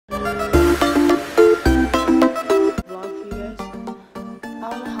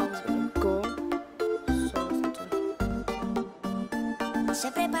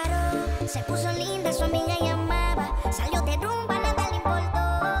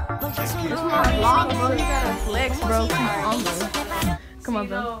It's my vlog, bro. You gotta flex, bro. Come on, bro. Come on,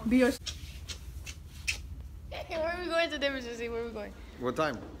 bro. Be your. Where are we going today, Mr. C? Where are we going? What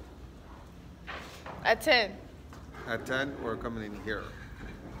time? At 10. At 10, we're coming in here.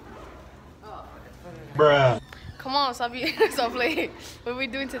 Bruh. Come on, stop being so late. What are we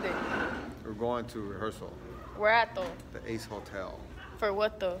doing today? We're going to rehearsal. Where at, though? The Ace Hotel. For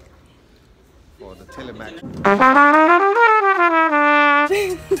what, though? For the Telemax. I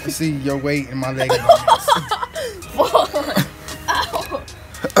see your weight in my leg.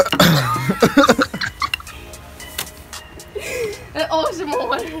 Oh,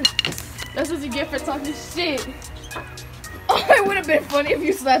 Simone. That's what you get for talking shit. Oh, it would have been funny if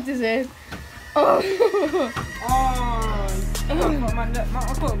you slapped his head. Oh. My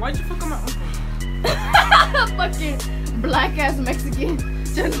uncle. Why'd you fuck up my uncle? Fucking black ass Mexican.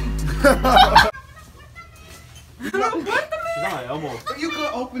 You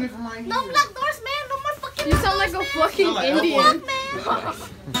could open it from right here. No black doors, man. No more fucking. You sound like a fucking like Indian.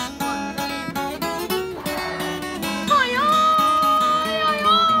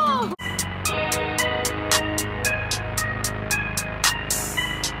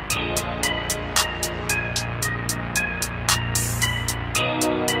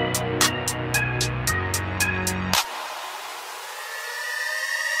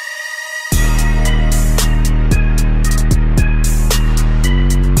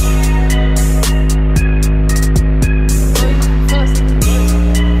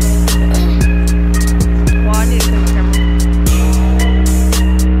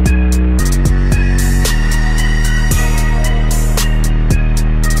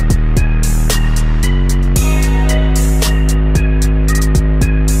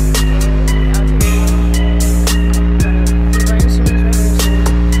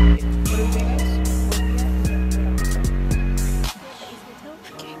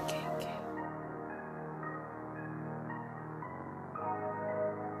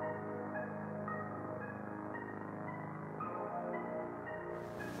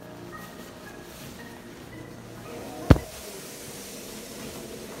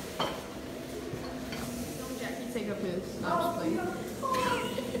 Take up his. I'm just playing.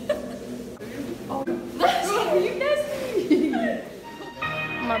 Oh, you nasty.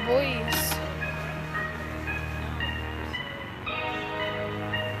 My boys.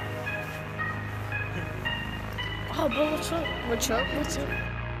 Oh, bro, what's up? What's up? What's up?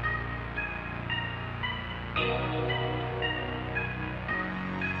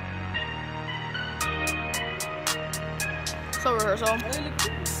 So rehearsal.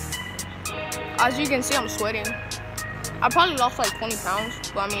 As you can see, I'm sweating. I probably lost like 20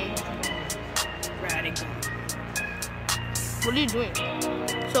 pounds, but I mean, Radical. what are you doing?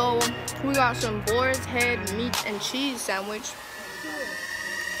 So we got some boar's head meat and cheese sandwich.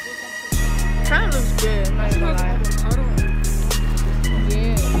 Kind of looks good, I'm not gonna lie.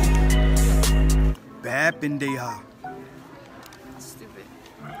 Yeah. Bad pendeja. Stupid.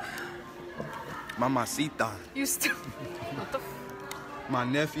 Mamacita. You stupid. What the f? My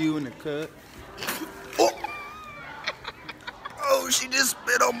nephew in the cut. Oh. Oh, she just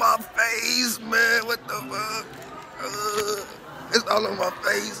spit on my face, man. What the fuck? It's all on my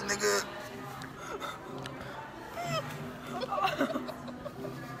face, nigga.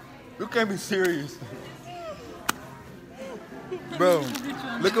 You can't be serious. Bro,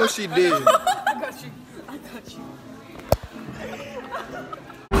 look what she did. I got you. I got you.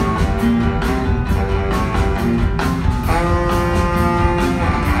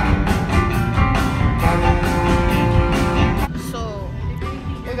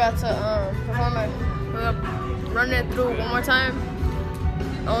 Got to perform it. We're gonna run it through one more time.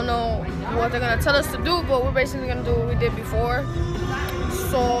 I don't know what they're gonna tell us to do, but we're basically gonna do what we did before.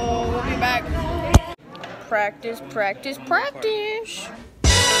 So we'll be back. Practice, practice, practice.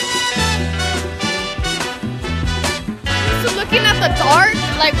 So looking at the dark,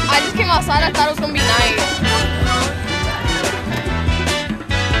 like I just came outside, I thought it was gonna be night.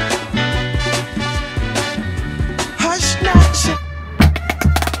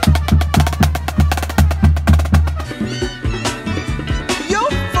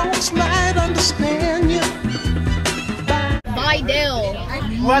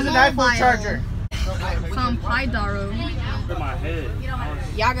 Who has an iPhone charger? From Paidaro. For my head.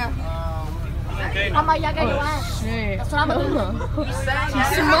 Yaga. Okay. I'm a yaga your ass. Shit. That's what I'm gonna do.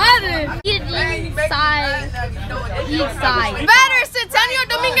 Eat side. Eat side. Better, Centennial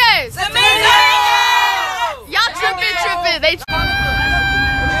Dominguez. Y'all tripping. They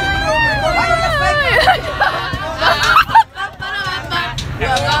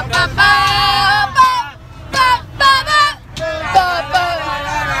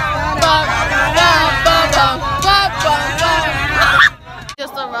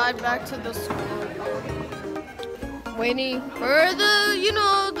drive back to the school. Waiting for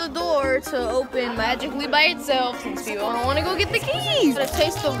the door to open magically by itself since people don't want to go get the keys. Get a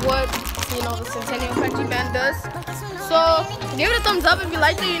taste of what, the Centennial Country Band does. So, give it a thumbs up if you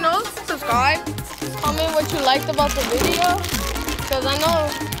liked it, subscribe. Comment what you liked about the video. Because I know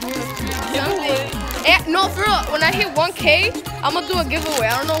no, for real, when I hit 1K, I'm going to do a giveaway.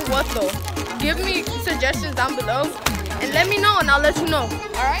 I don't know what though. Give me suggestions down below and let me know and I'll let you know.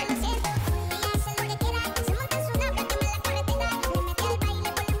 Alright?